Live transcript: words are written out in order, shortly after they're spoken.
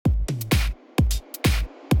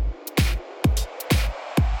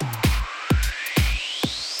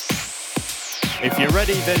If you're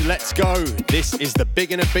ready, then let's go. This is the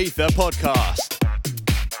Big in Ibiza podcast.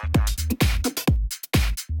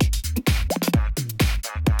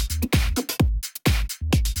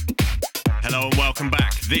 Hello and welcome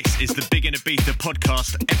back. This is the Big in Ibiza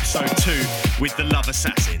podcast, episode 2 with the Love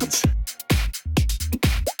Assassins.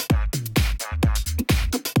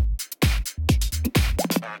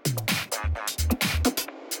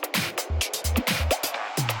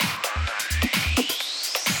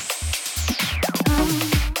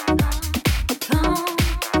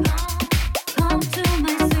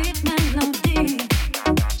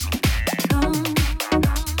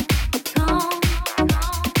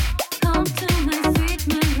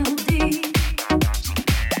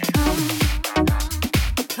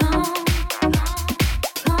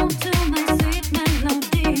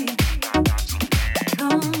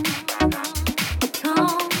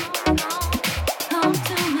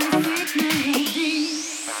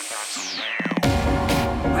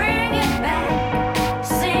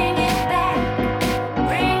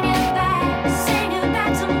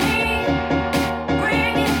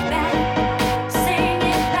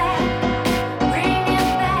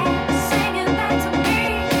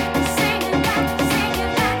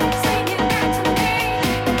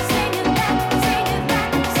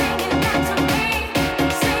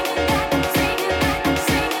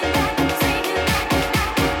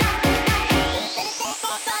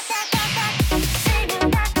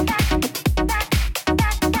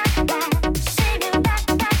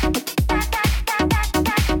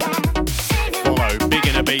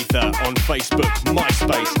 On Facebook,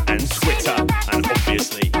 MySpace and Twitter, and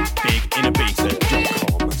obviously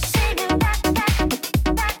biginibiza.com.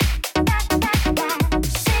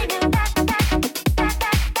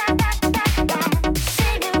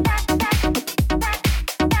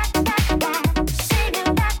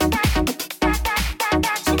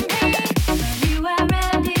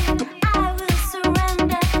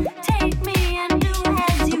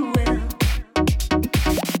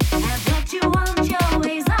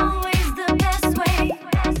 Always the best way.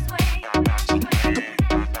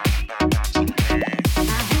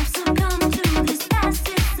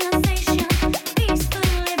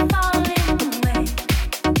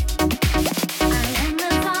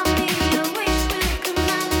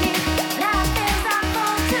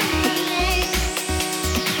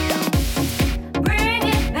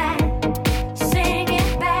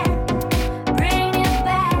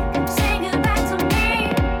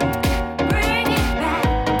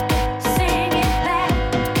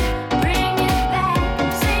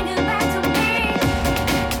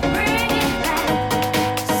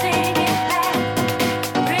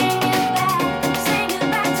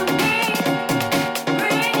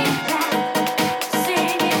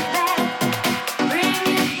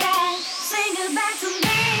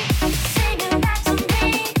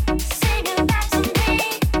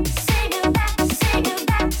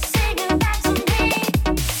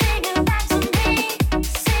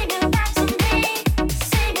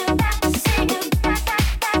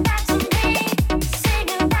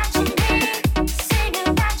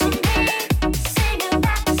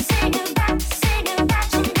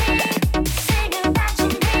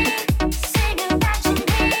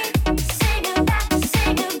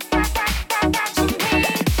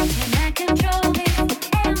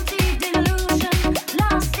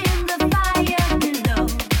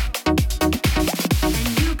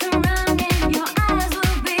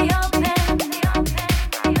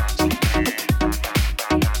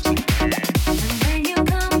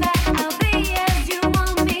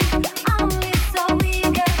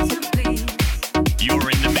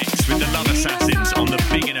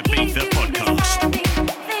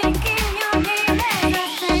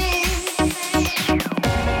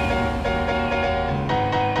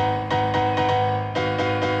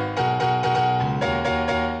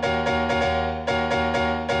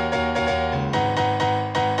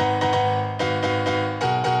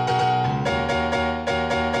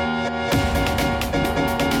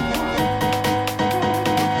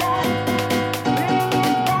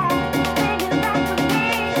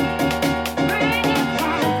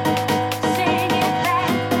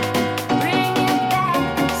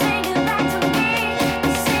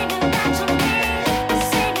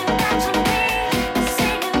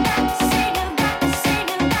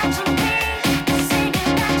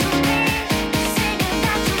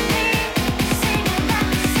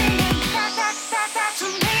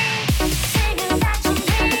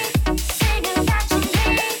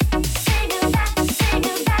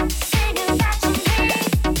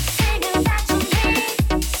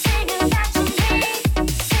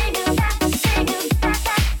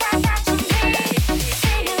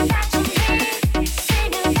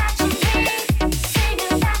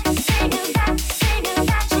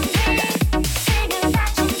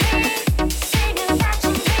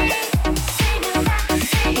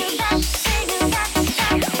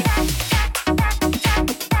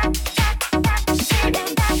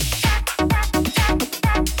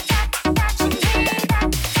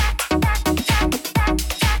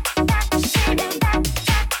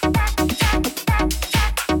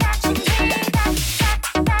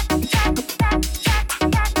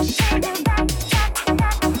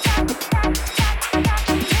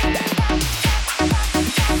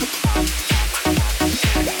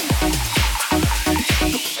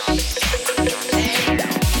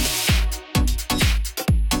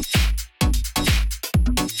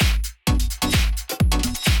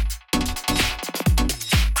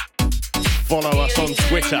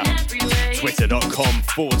 Twitter,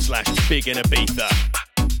 twitter.com/BigInIbiza.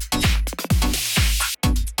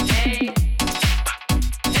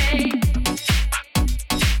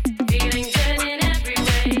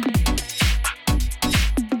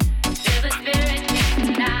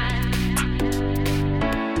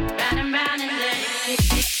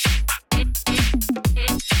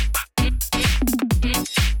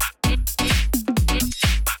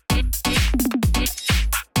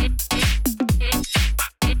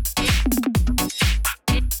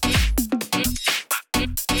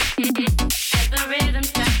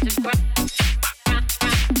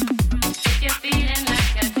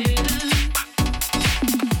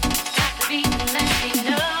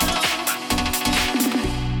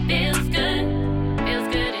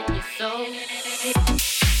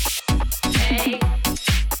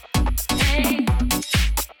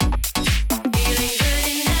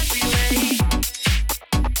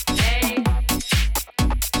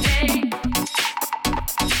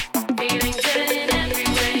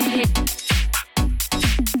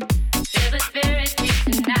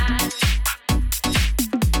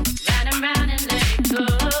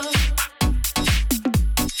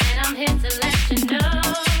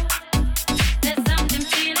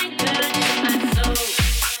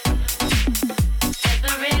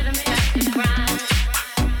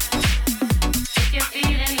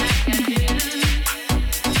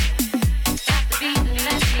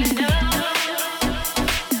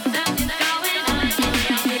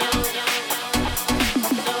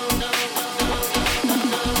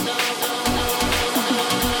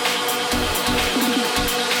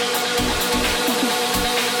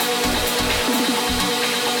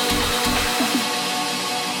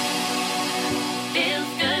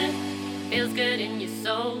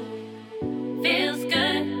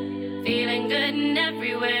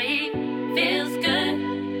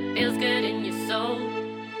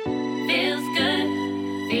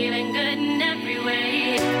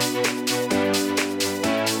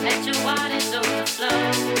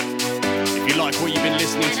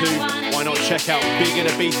 Check out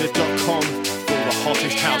BigInIbiza.com for all the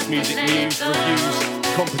hottest house music news, reviews,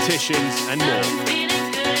 competitions and more.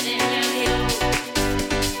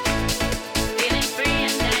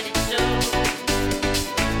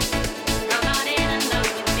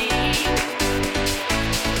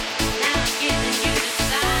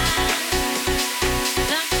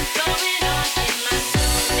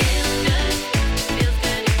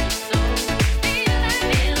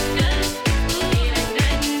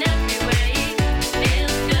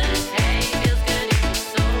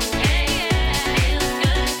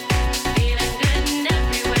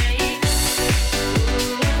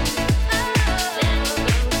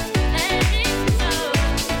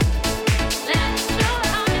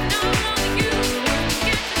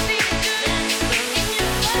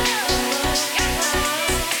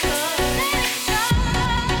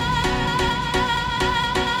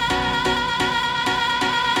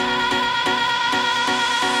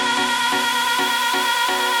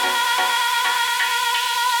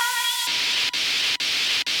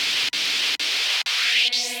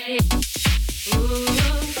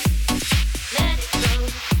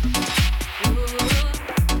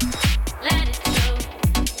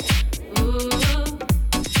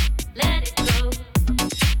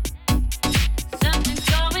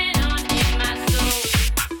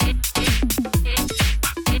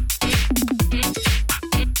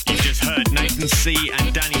 C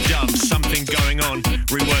and Danny Dove, Something Going On,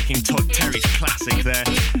 reworking Todd Terry's classic there.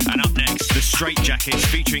 And up next, The Straight Jackets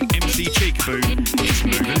featuring MC Cheekaboo, It's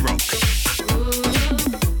Move and Rock.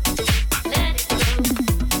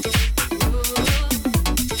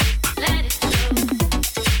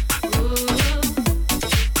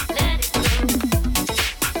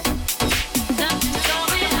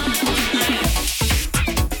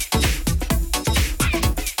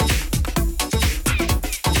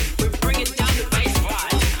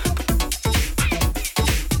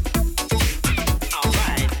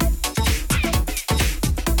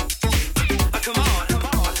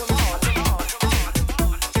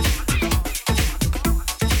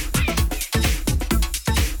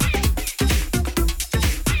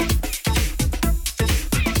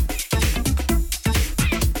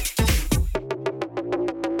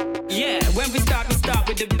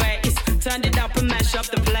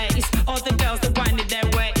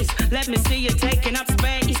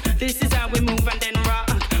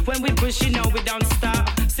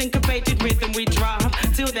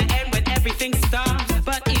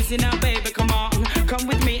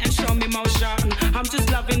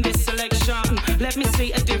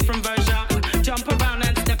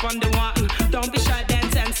 Don't be shy,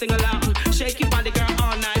 dance and sing along. Shake your body, girl.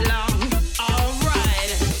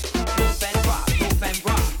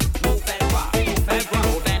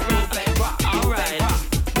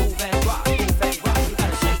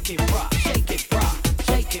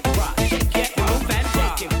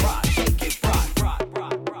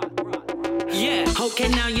 Okay,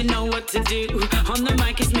 now you know what to do. On the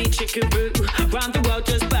mic is me, Chickaboo. Round the world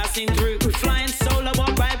just passing through. Flying solo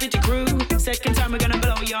or ride with your crew. Second time we're gonna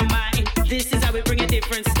blow your mind. This is how we bring a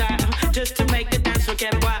different style. Just to make the dance floor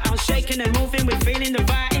get wild. Shaking and moving, we're feeling the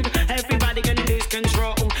vibe. Everybody gonna lose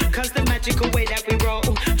control. Cause the magical way that we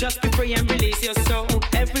roll. Just be free and release your soul.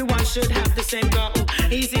 Everyone should have the same goal.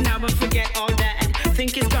 Easy now and forget all that.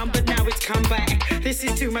 Think it's gone but now it's come back. This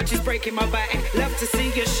is too much, it's breaking my back. Love to see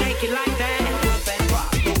you shake it like that. Move and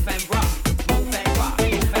rock, move and rock, move and rock,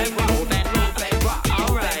 move and rock, move and rock, move and rock.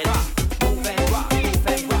 All right. Move and rock, move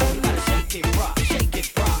and rock. You gotta shake it, rock, shake it,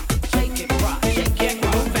 rock, shake it, rock, shake it,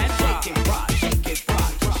 rock, move and rock, shake it, rock, shake it,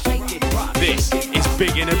 rock, shake it, rock. This is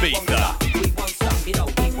Big in Ibiza. We won't stop, you know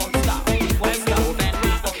we won't stop. We won't stop, move and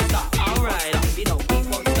rock, we won't stop. All right, you know we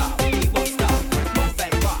won't stop, we won't stop. Move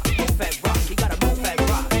and rock, move and rock. You gotta move and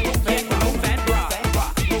rock, move and rock, move and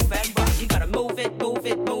rock, move and rock. You gotta move it, move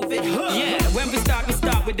it, move it. Yeah, when we start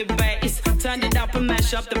with the bass. Turn it up and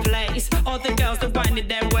mash up the place. All the girls that wind it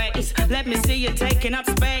their ways. Let me see you taking up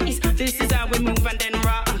space. This is how we move and then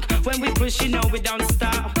rock. When we push, you know we don't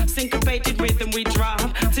stop. Syncopated rhythm we drop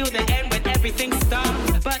till the end when everything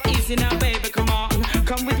stops. But easy now, baby, come on.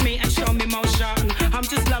 Come with me and show me motion. I'm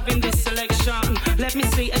just loving this selection. Let me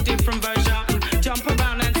see a different version. Jump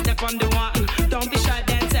around and step on the one. Don't be shy,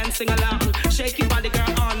 dance and sing along. Shake your body, girl,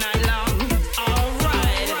 all night long. All right.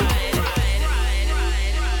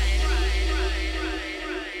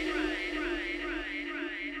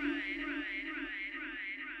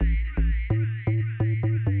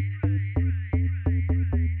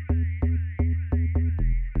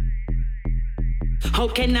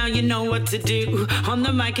 Okay, now you know what to do. On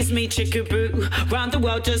the mic is me, Chickaboo. Round the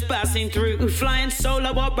world just passing through. Flying solo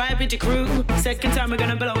or ride with your crew. Second time we're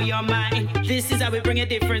gonna blow your mind. This is how we bring a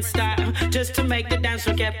different style. Just to make the dance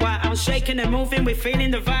floor get wild. Shaking and moving, we're feeling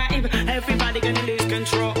the vibe. Everybody gonna lose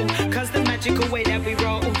control. Cause the magical way that we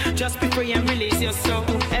roll. Just be free and release your soul.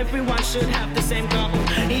 Everyone should have the same goal.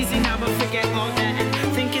 Easy now but forget all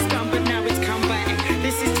that. Think it's gone but now it's come back.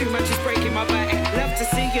 This is too much, it's breaking my back. Love to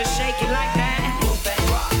see you shake it like that.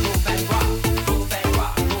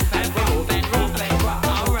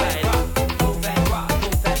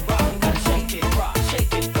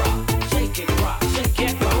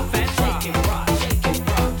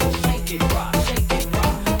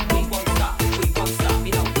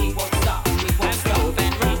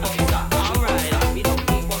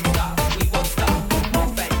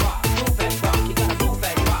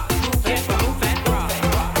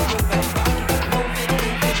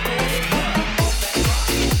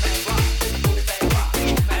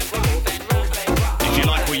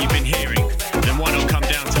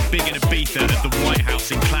 At the White House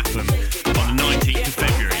in Clapham on the 19th of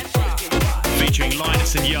February, featuring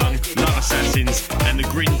Linus and Young, Love Assassins, and the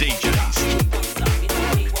Grin DJs.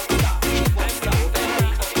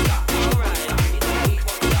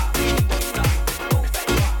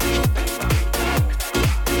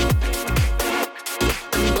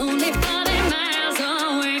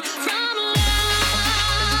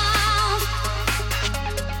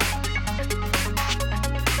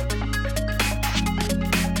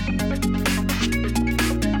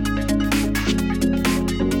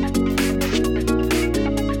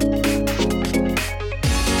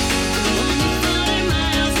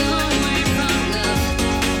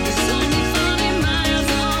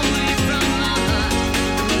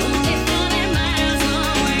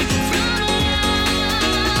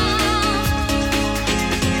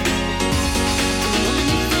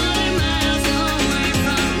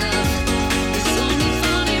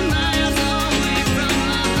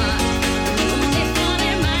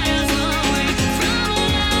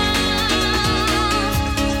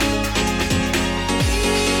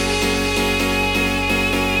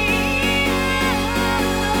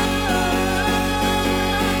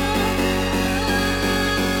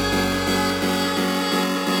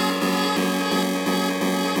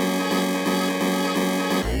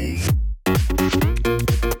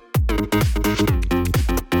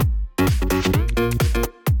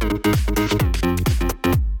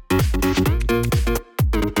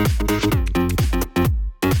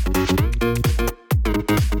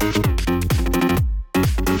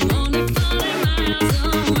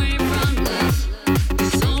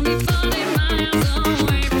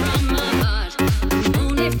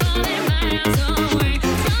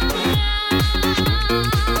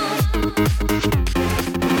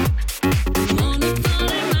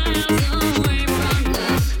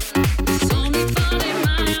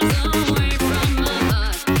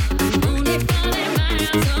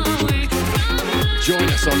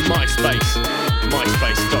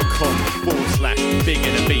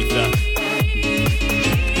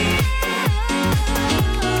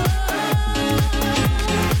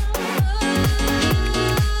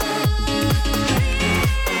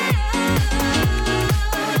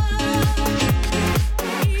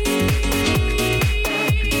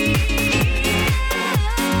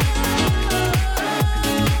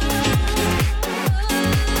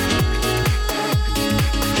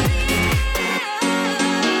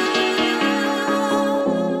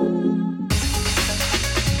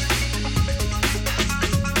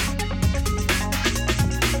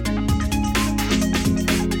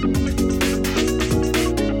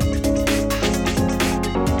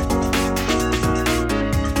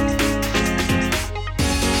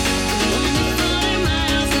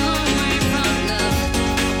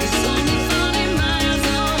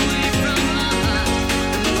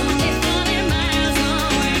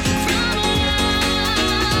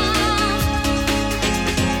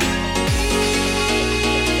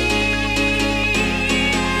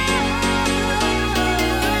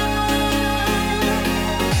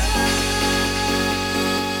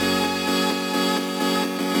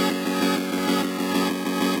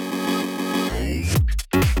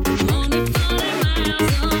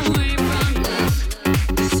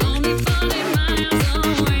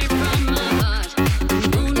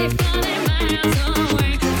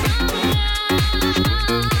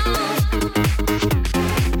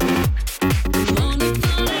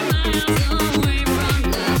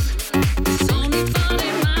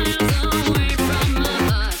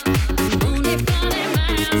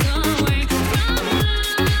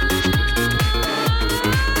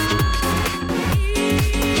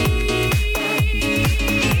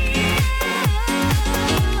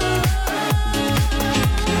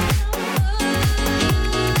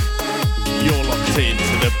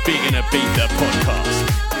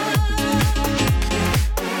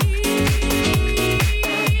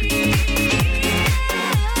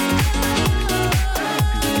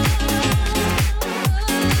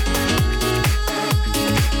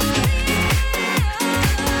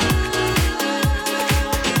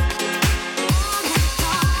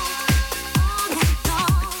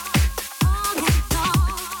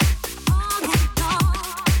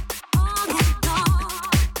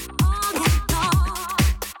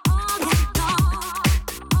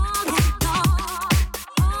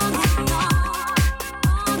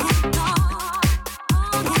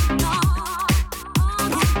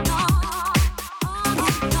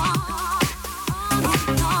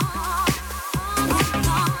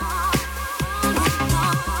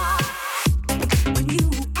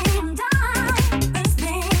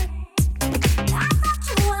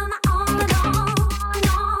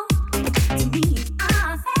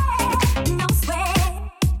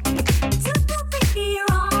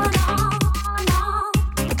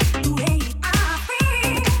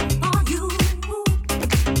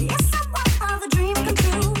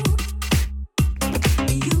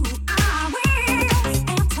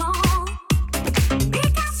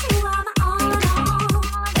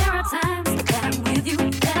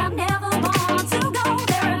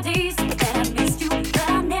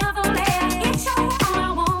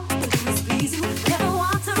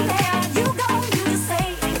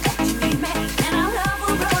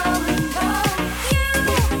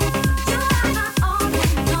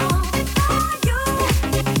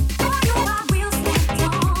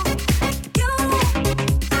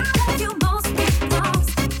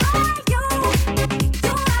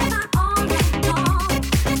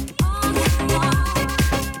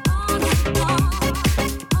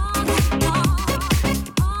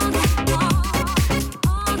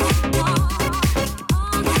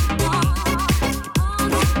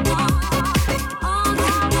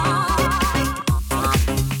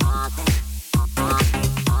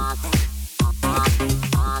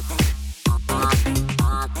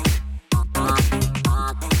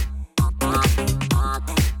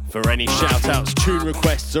 outs, tune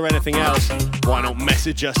requests or anything else, why not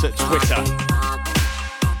message us at Twitter?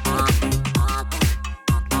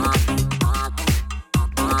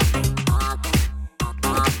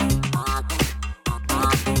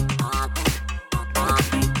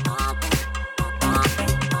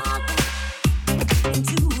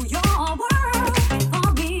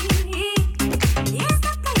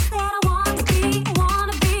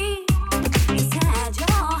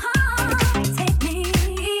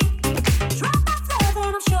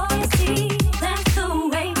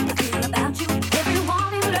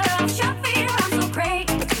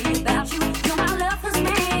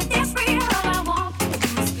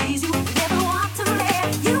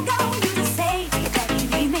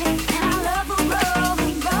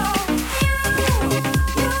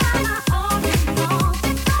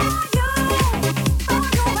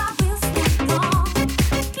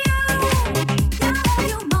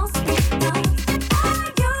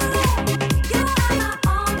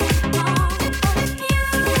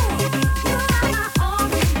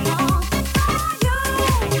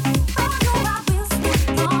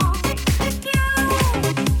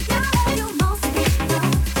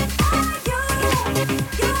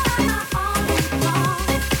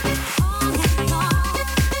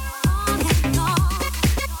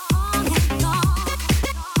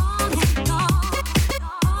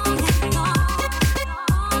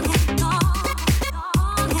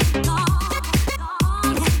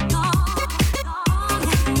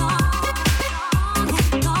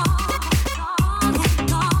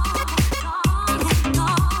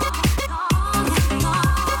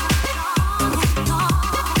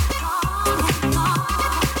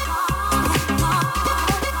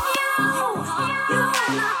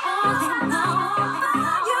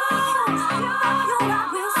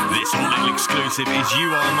 Is You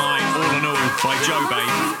Are My All in All by Joe Babe.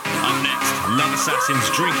 Up next, Love Assassins,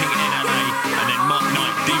 Drinking in LA, and then Mark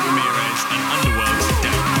Knight, Dee Ramirez, and Underworld's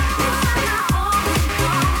Down.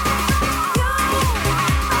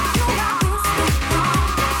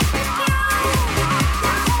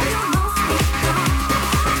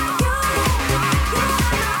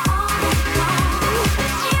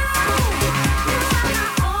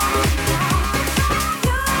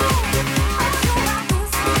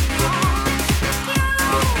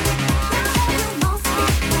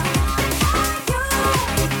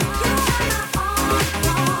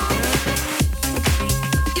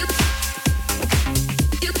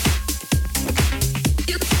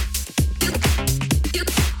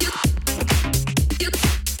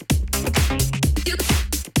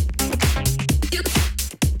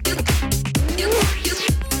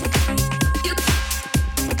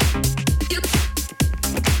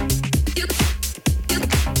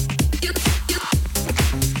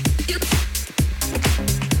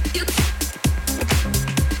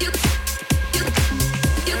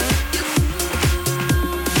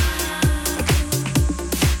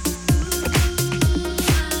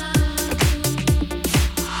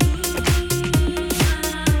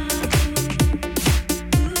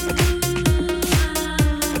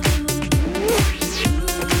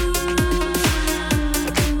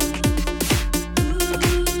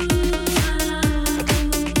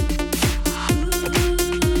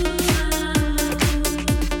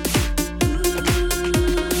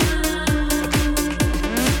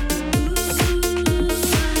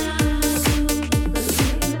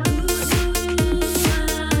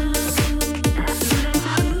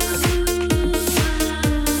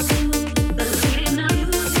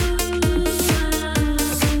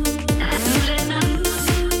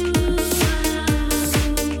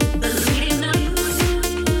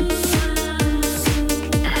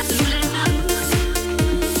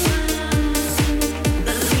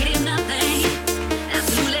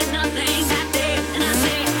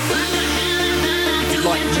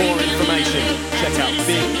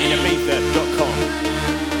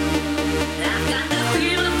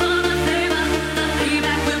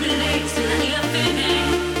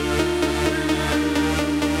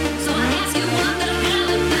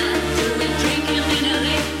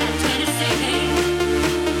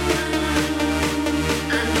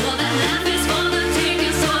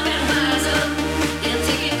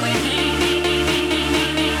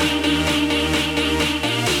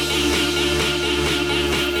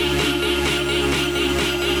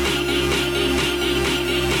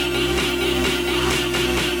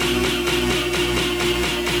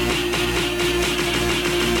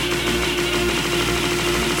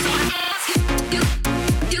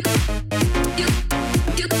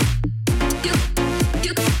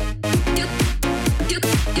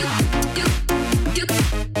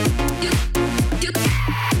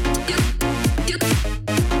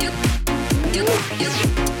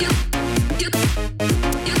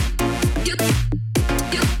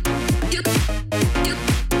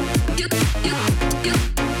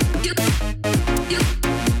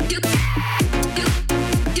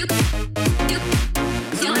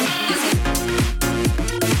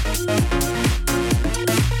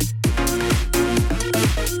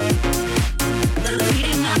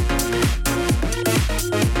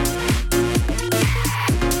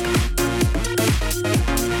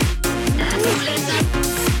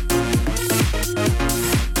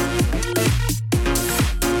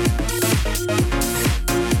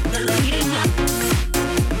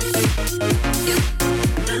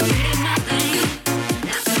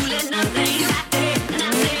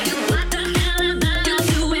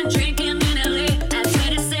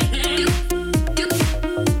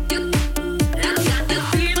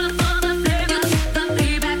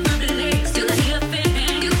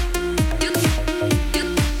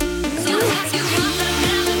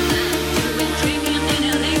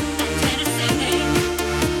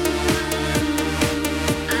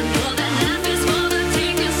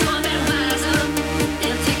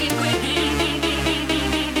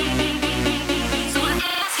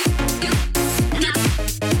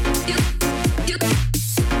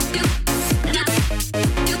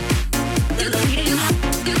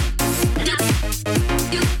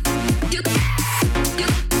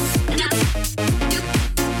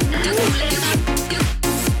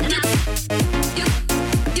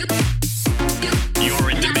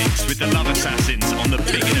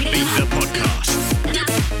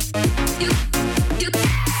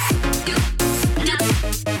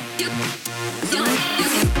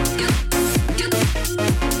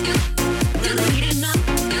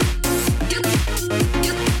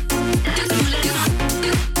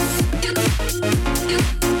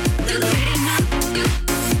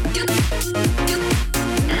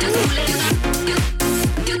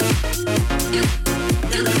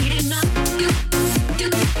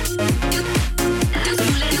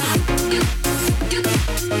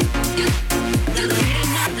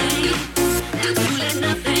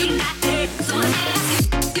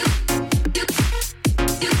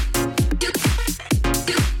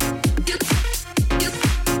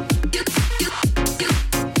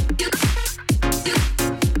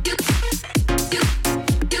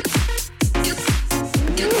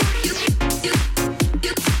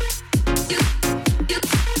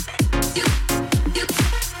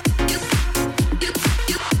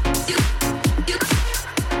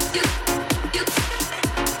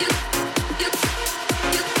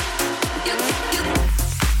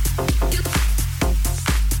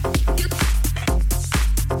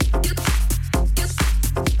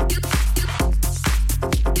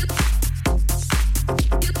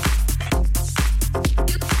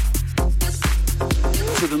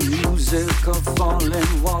 like a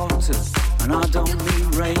falling water, and I don't mean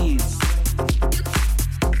rain.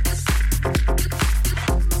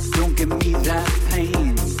 Don't give me that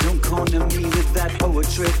pain, don't corner me with that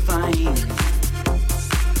poetry fine.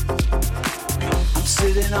 I'm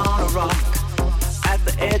sitting on a rock at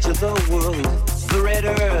the edge of the world. The red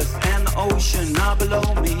earth and the ocean are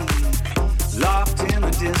below me, locked in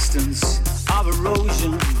the distance of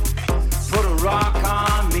erosion. Put a rock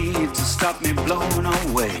on me to stop me blowing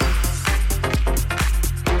away.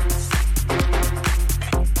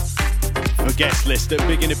 For guest list at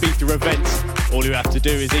Big in Ibiza events, all you have to do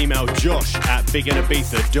is email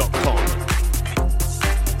josh@biginibiza.com.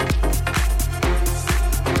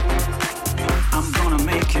 I'm gonna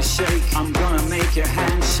make you shake, I'm gonna make your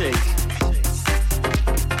hand shake.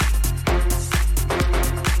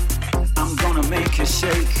 I'm gonna make you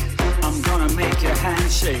shake, I'm gonna make your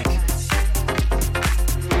hand shake.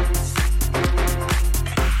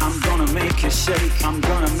 I'm gonna make you shake, I'm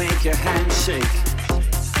gonna make your hand shake.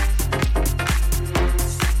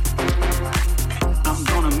 I'm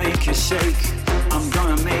gonna make you shake, I'm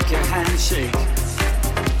gonna make your hand shake.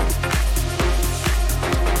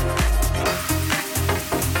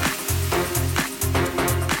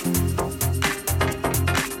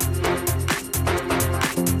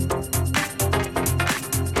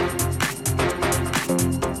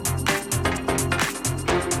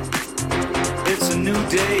 It's a new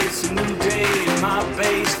day, my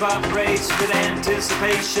bass vibrates with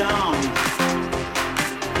anticipation.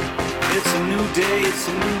 It's a new day,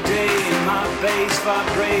 my bass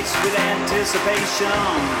vibrates with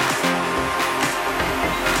anticipation.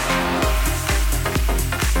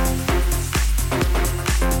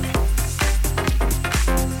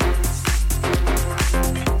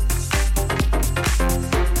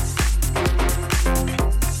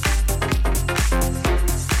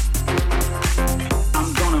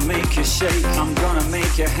 I'm gonna make you shake, I'm gonna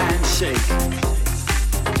make your hand shake.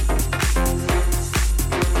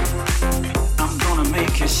 I'm gonna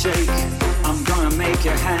make you shake, I'm gonna make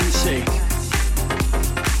your hand shake.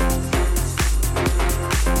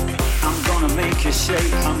 I'm gonna make you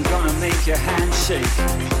shake, I'm gonna make your hand shake.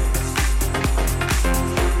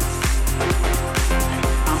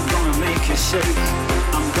 I'm gonna make you shake,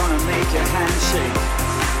 I'm gonna make your hand shake.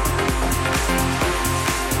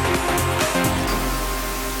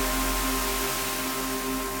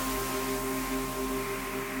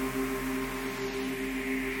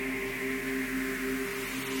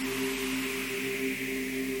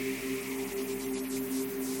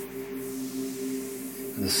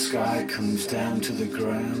 The sky comes down to the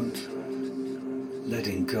ground,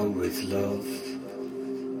 letting go with love,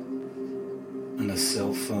 and a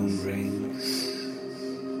cell phone rings.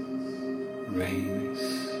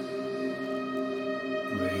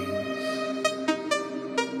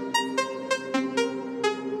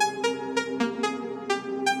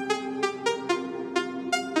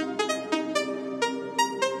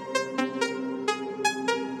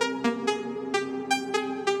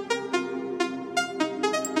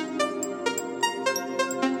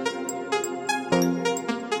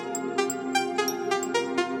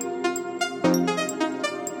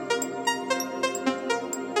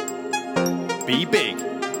 Be big,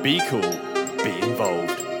 be cool, be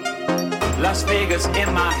involved. Las Vegas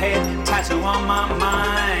in my head, tattoo on my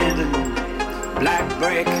mind. Black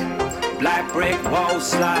brick wall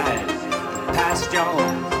slide. Past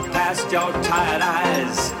your tired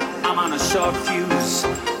eyes. I'm on a short fuse.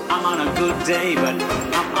 I'm on a good day, but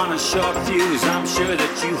I'm on a short fuse. I'm sure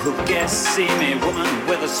that you have guessed. See me, woman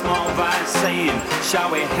with a small vibe, saying, shall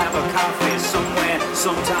we have a coffee somewhere,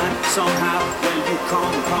 sometime, somehow? Well, you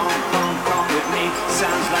come with me.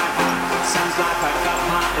 Sounds like I got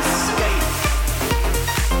my escape.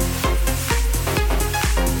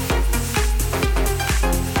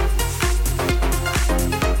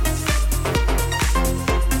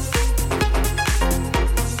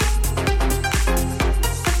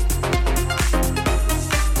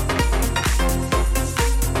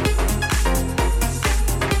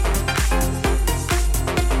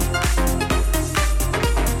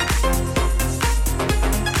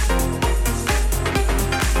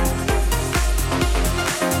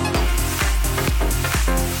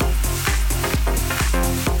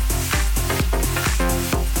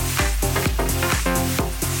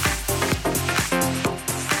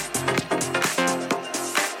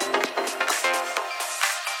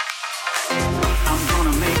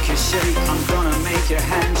 I'm gonna make your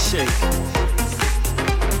hand shake.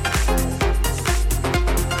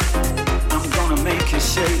 I'm gonna make you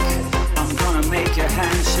shake. I'm gonna make your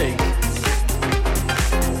hand shake.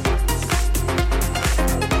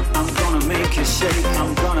 I'm gonna make you shake.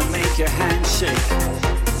 I'm gonna make your hand shake.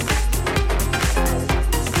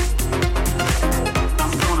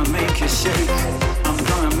 I'm gonna make you shake. I'm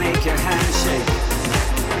gonna make your hand shake.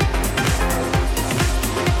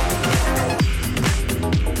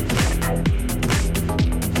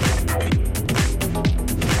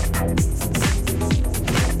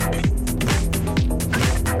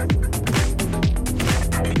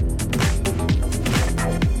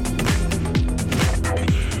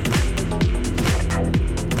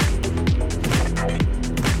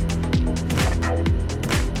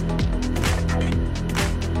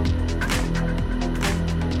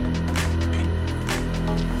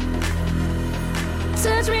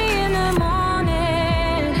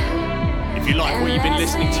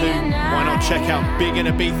 Check out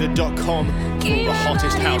biginibiza.com for all the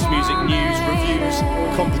hottest house music news, reviews,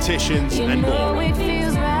 competitions and more.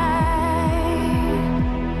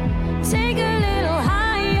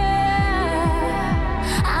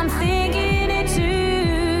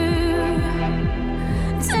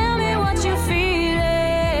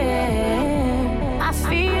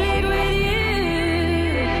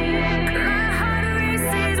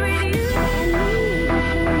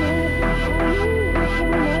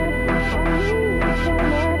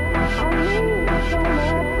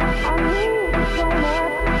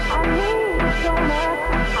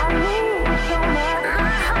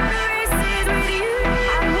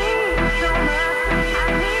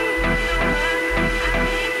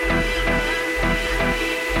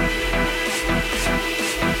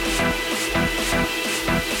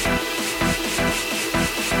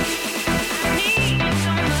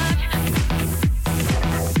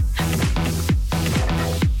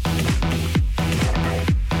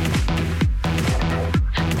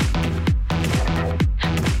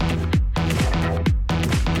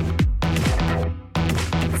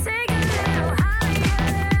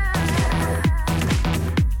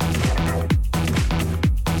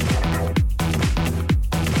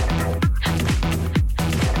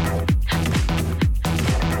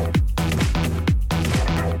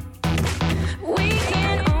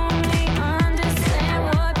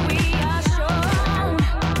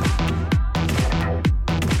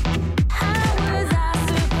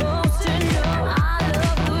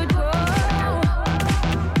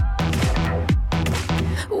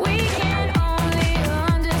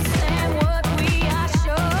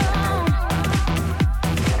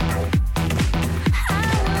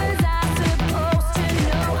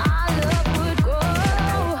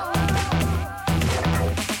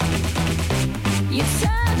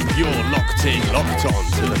 Locked on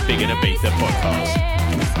to the Big in Ibiza podcast.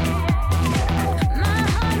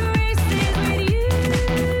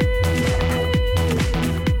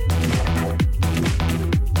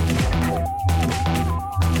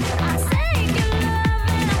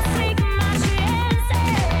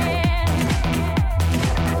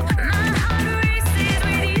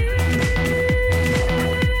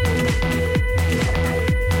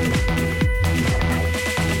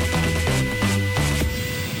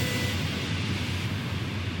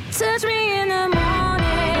 Touch me in the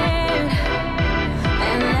morning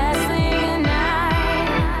and last thing at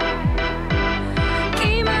night.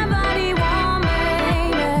 Keep my body warm,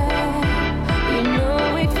 baby. You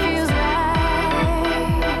know it feels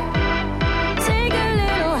right. Take a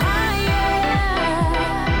little higher.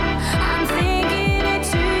 I'm thinking it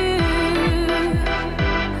too.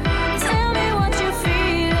 Tell me what you're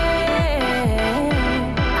feeling.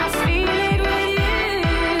 I feel it with you.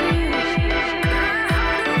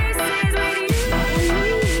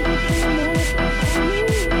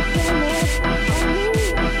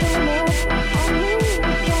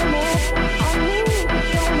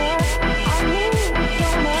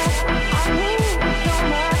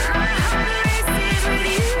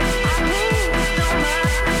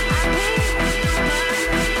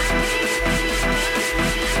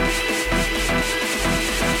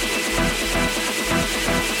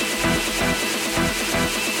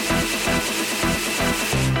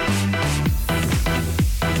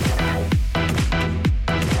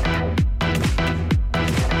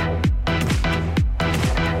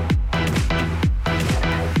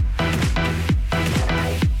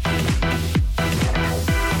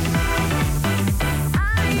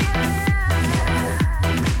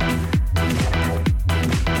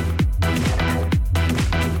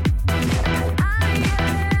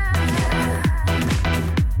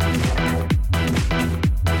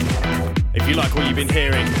 If you like what you've been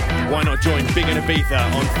hearing, why not join Big in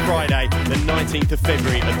Ibiza on Friday, the 19th of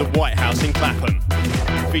February at the White House in Clapham,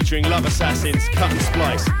 featuring Love Assassins, Cut and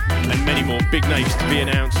Splice, and many more big names to be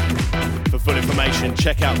announced. For full information,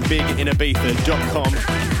 check out biginibiza.com.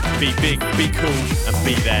 Be big, be cool, and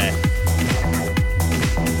be there.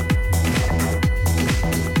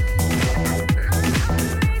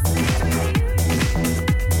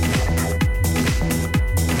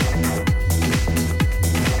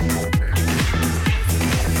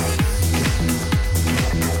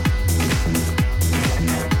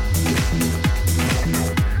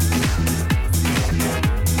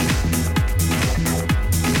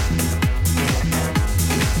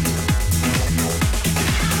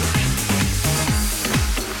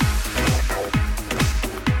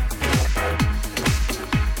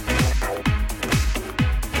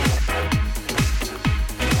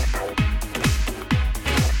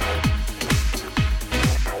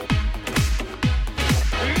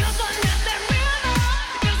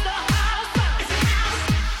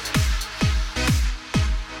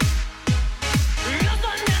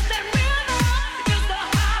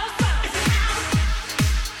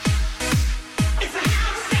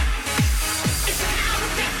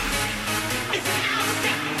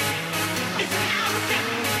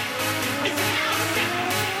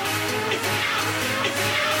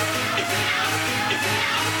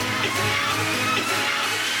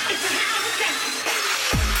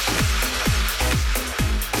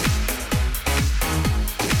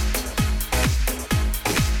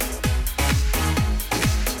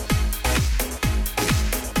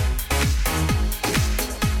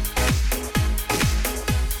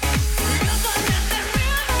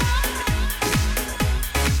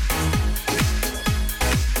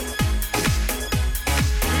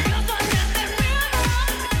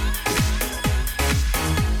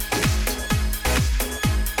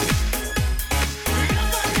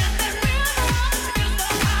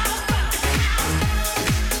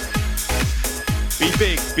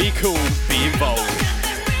 Be cool, be involved.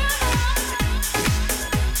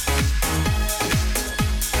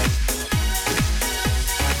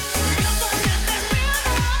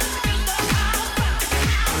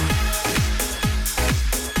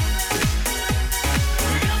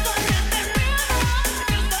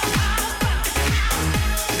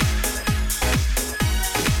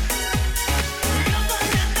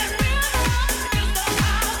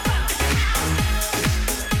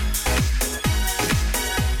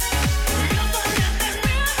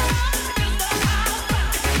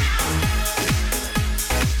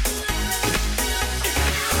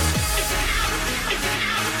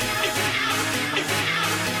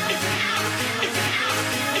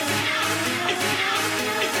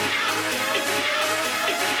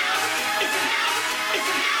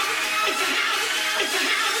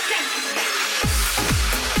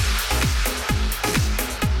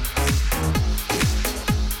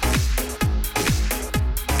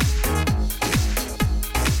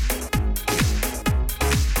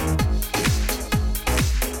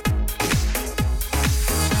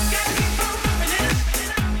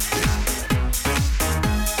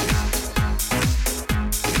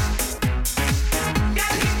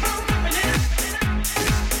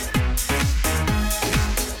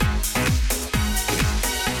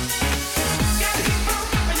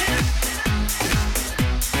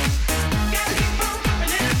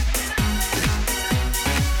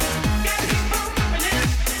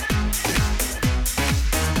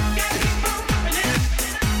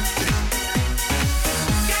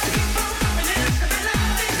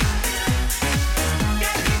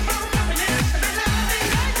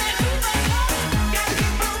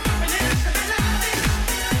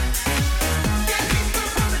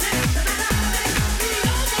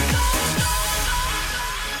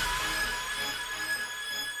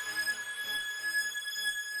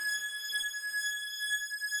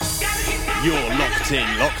 You're locked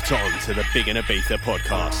in, locked on to the Big in Ibiza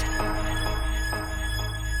podcast.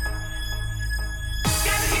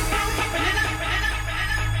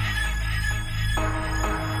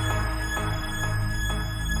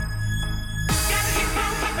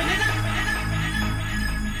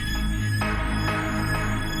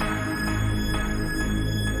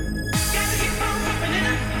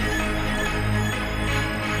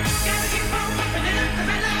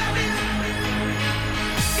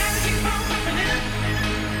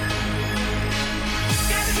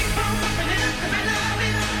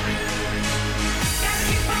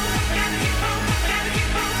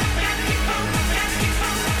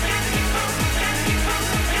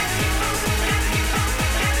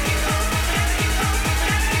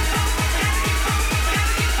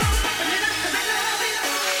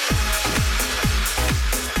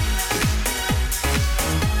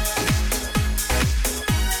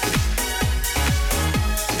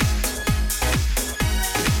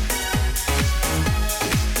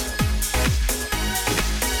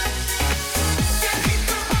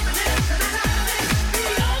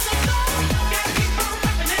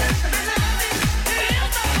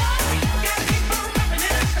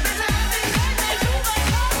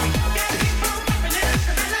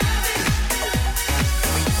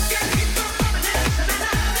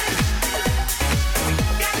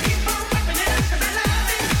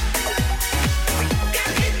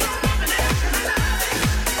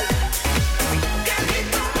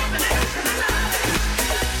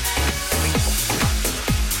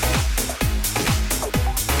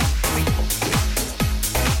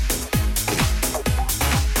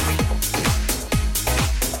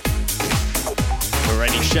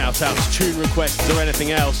 Shout-outs, tune requests or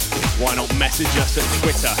anything else, why not message us at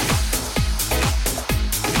Twitter?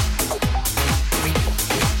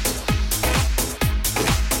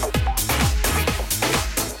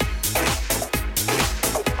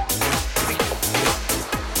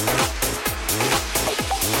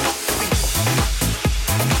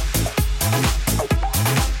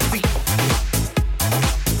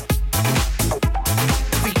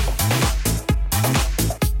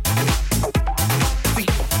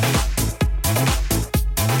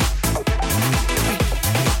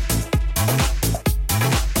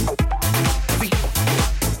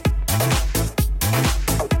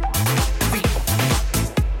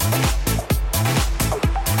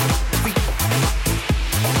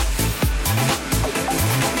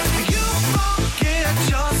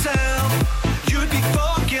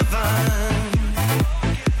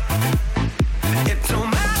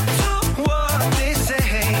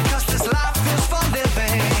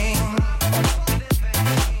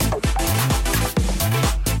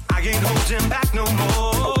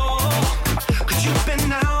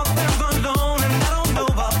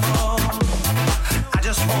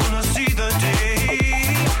 wanna see the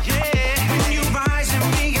day. Yeah. When you rise and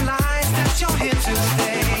realize that you're here to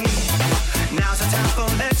stay. Now's the time for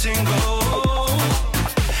letting go.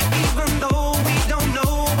 Even though we don't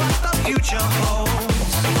know what the future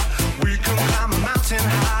holds, we can climb a mountain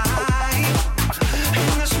high.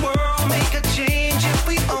 In this world, make a change if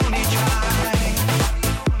we only try.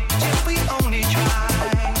 If we only try.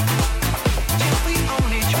 If we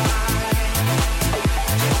only try.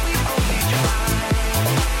 If we only try.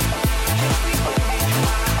 If we only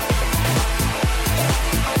try.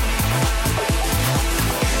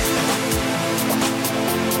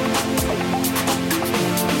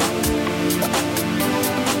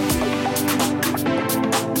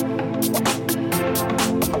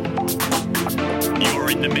 You're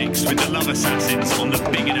in the mix with the Love Assassins on the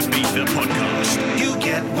Big in Ibiza podcast. You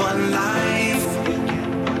get one life.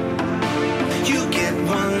 You get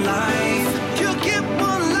one life. You get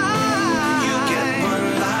one life. You get one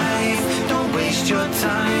life. Don't waste your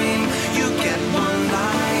time. You get one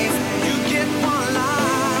life. You get one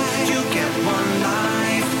life. You get one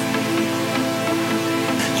life.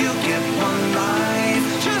 You get one life.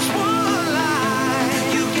 Just one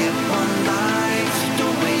life. You get one life.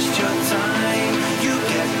 Don't waste your time. You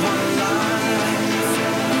get one life.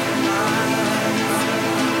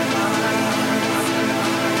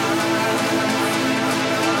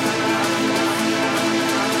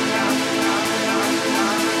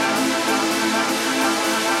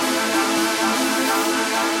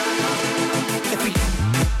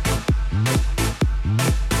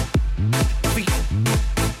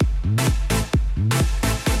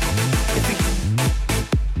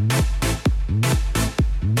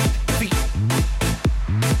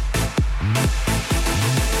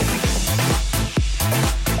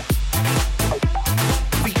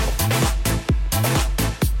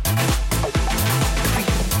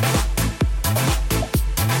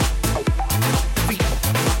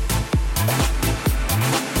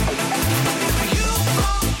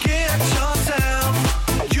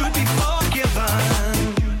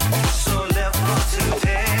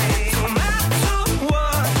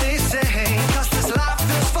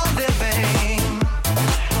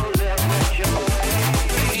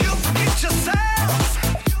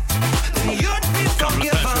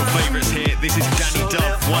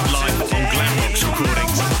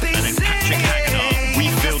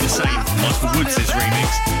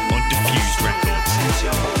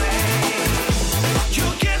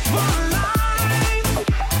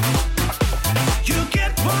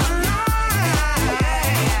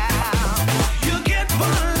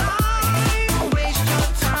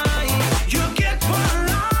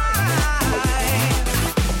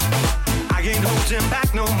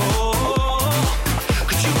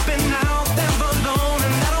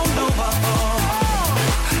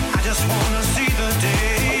 Just wanna see the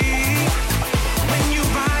day when you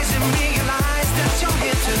rise.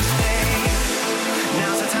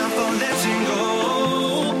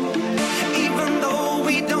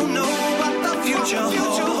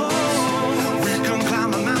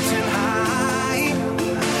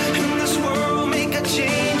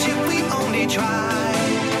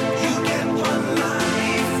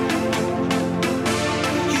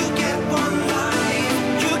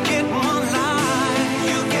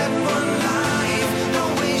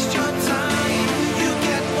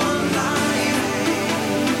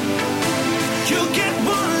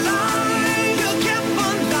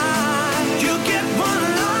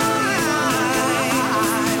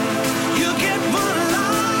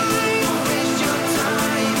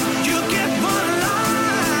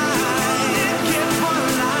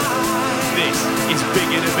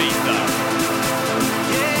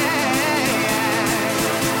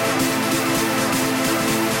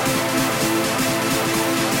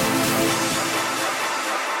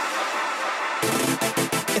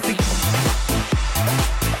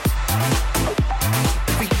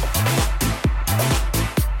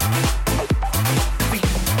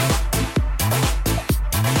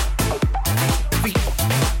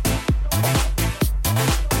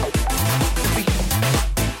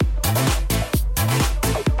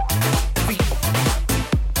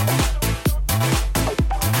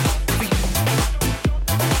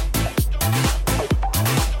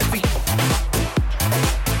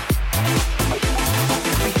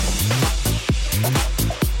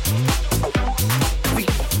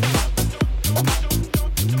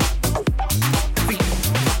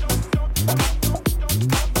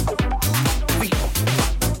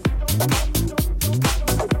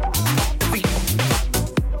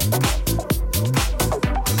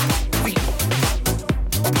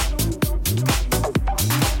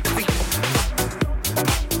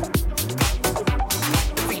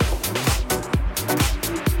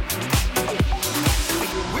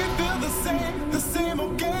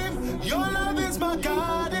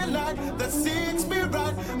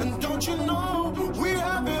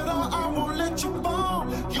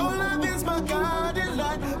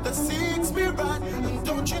 that seeks me right, and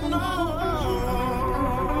don't you know?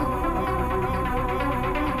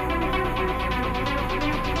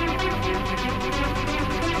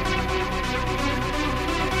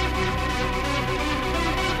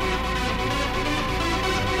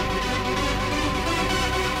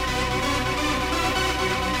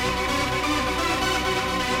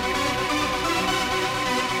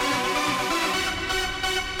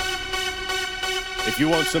 If you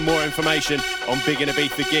want some more information on Big in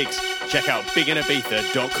Ibiza gigs, check out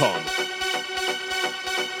biginIbiza.com.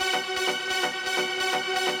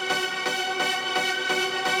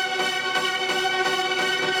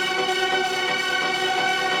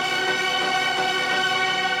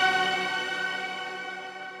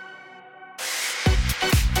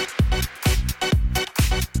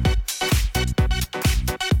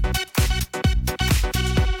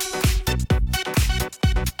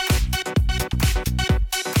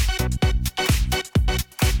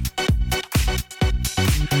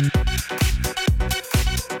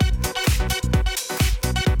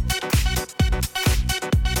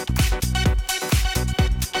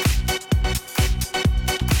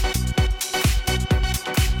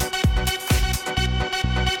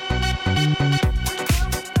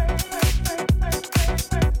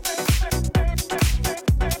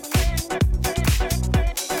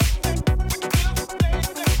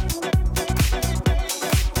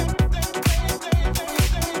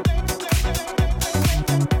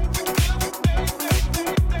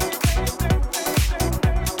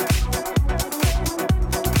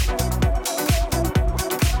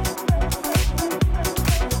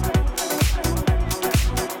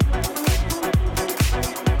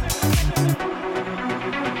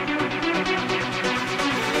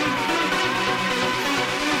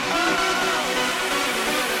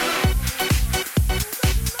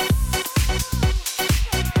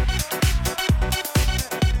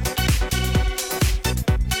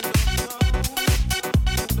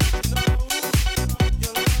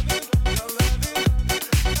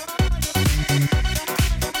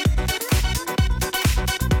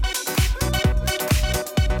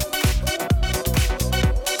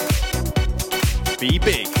 Be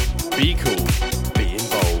big, be cool, be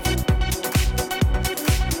involved.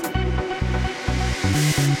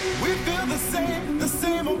 We feel the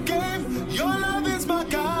same old game. Your love is my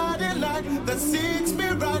guiding light that seeks me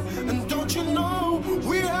right. And don't you know,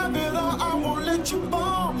 we have it all, I won't let you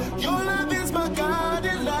fall. Your love is my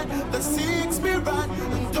guiding light that seeks me right.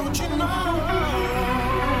 And don't you know?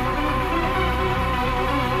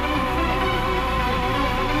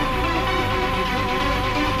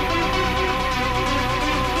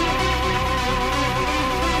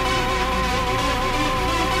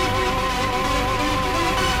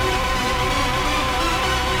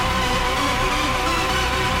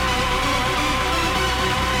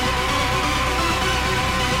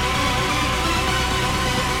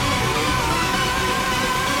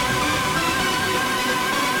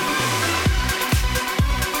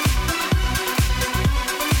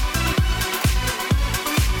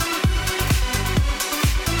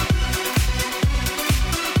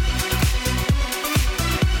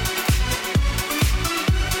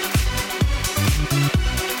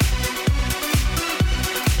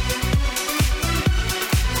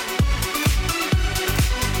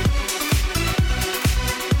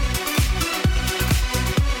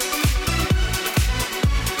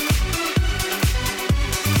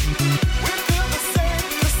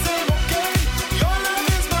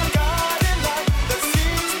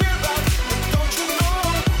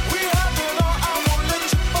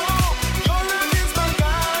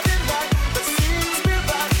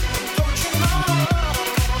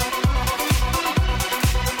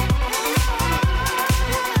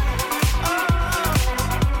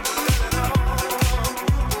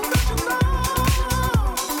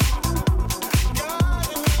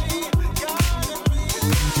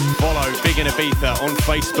 Ibiza on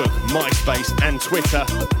Facebook, MySpace and Twitter,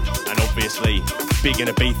 and obviously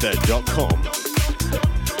biginIbiza.com.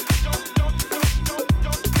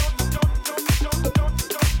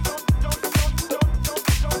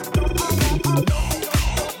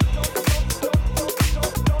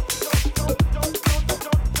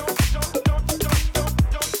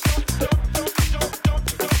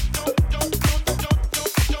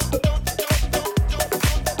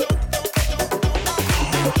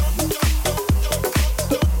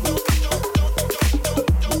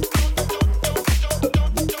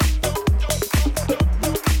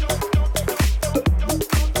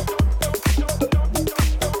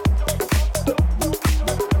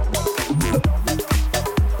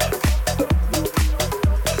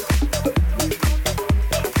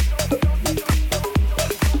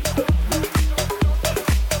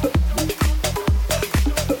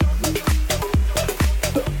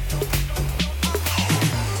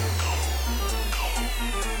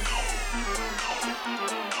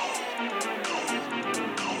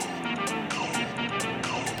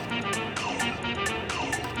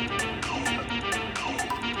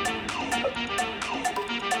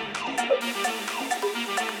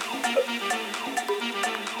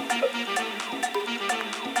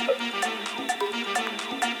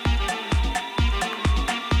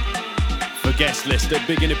 a guest list at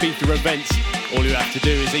Big in Ibiza events, all you have to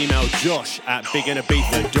do is email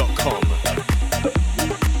josh@biginibiza.com.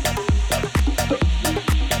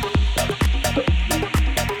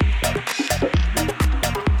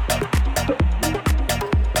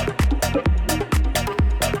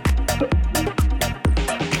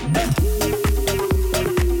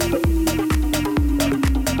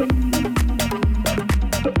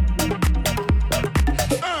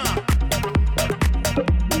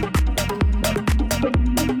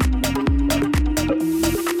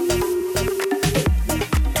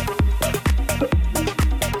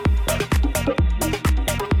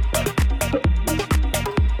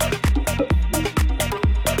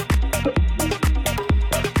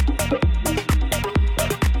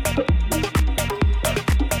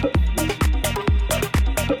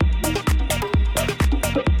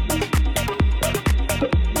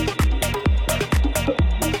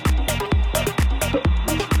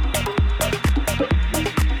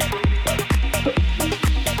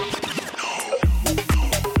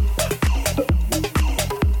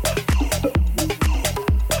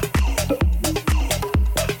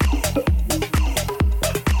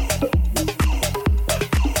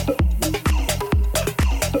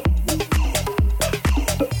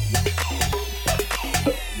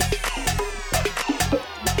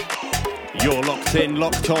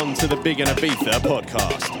 Locked on to the Big in Ibiza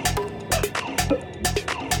podcast.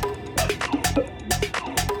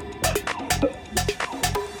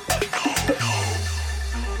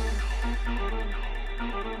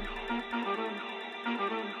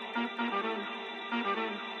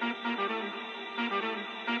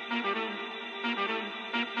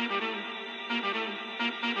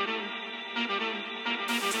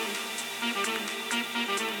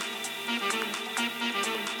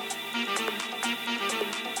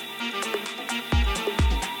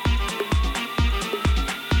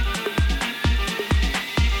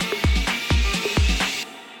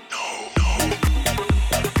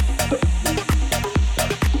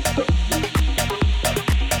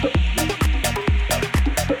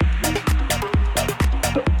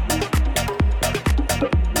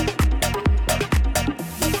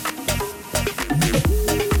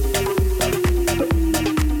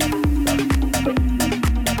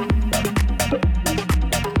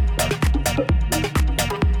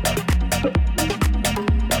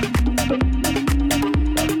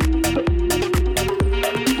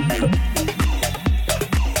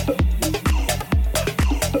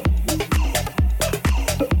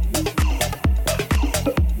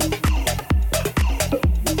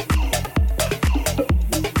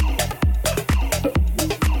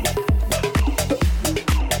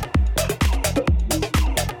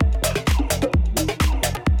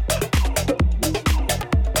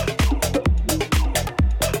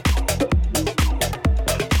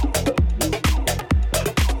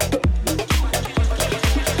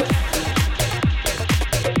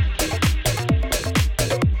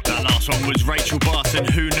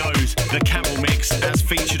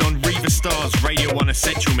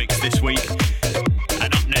 Essential mix this week.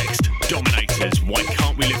 And up next, Dominators, Why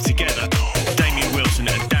Can't We Live Together? Damien Wilson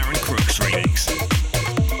and Darren Crooks remix.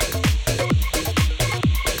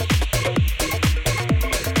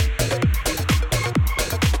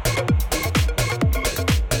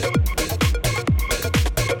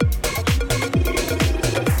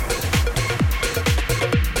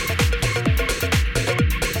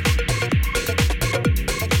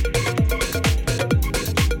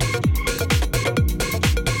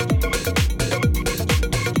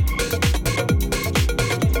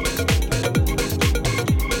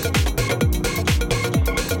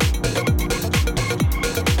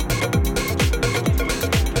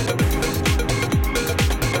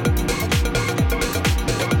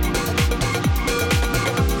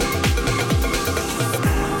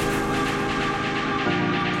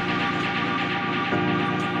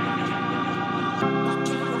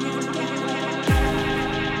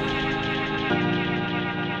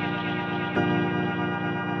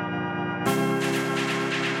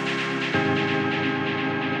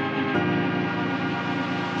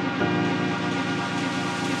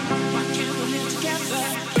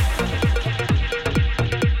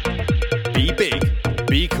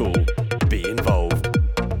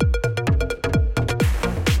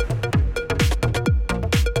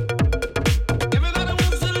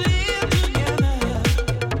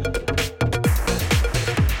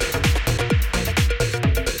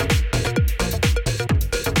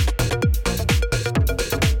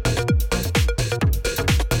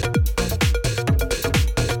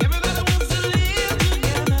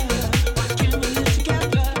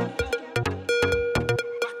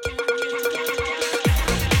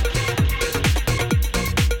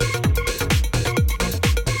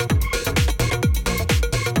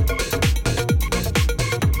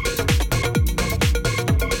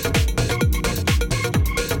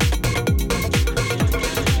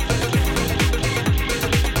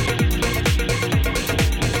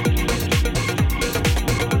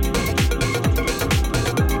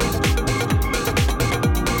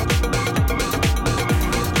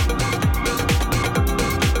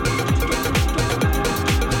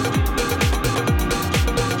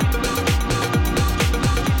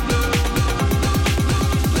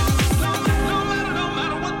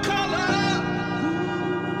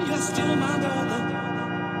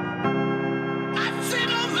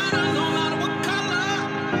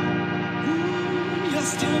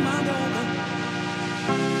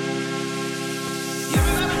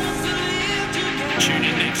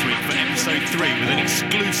 episode 3 with an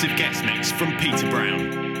exclusive guest mix from Peter Brown.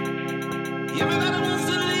 Everybody wants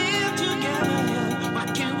to live together. Why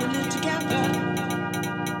can't we live together?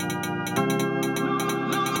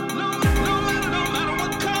 No matter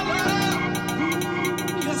what color,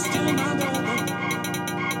 you're still my brother.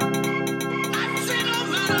 I say no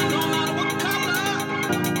matter what color,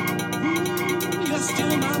 you're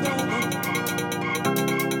still my brother.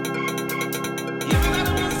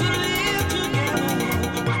 Everybody wants to live together.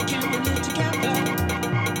 Why can't we live together?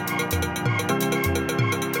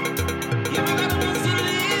 Everybody wants to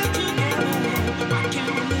live together. Why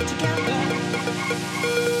can't we live together?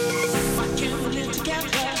 Why can't we live together?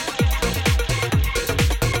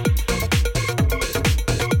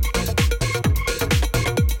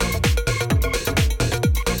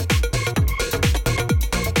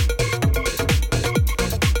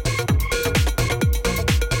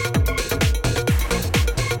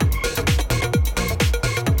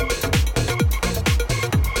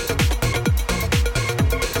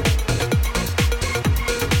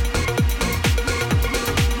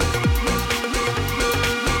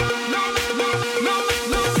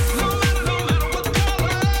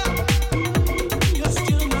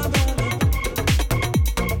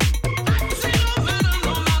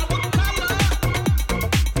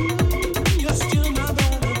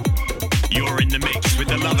 You're in the mix with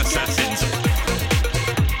the Love Assassins.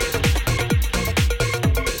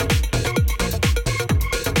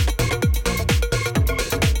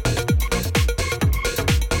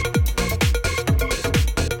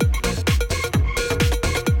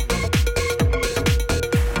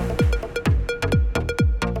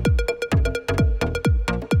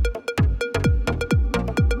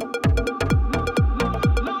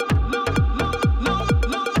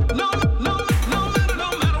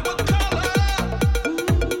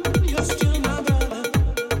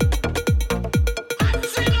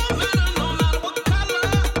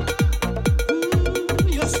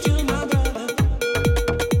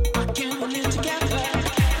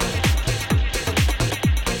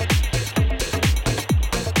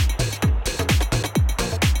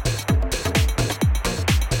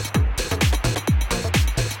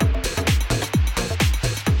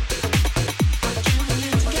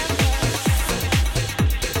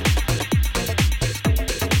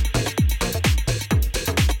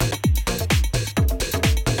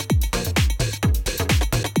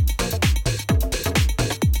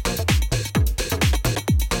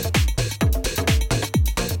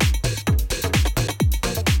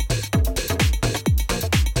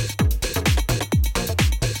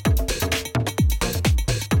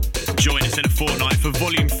 Join us in a fortnight for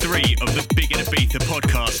Volume 3 of the Big in Ibiza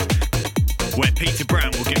podcast, where Peter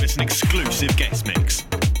Brown will give us an exclusive guest mix.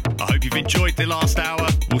 I hope you've enjoyed the last hour.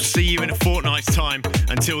 We'll see you in a fortnight's time.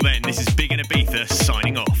 Until then, this is Big in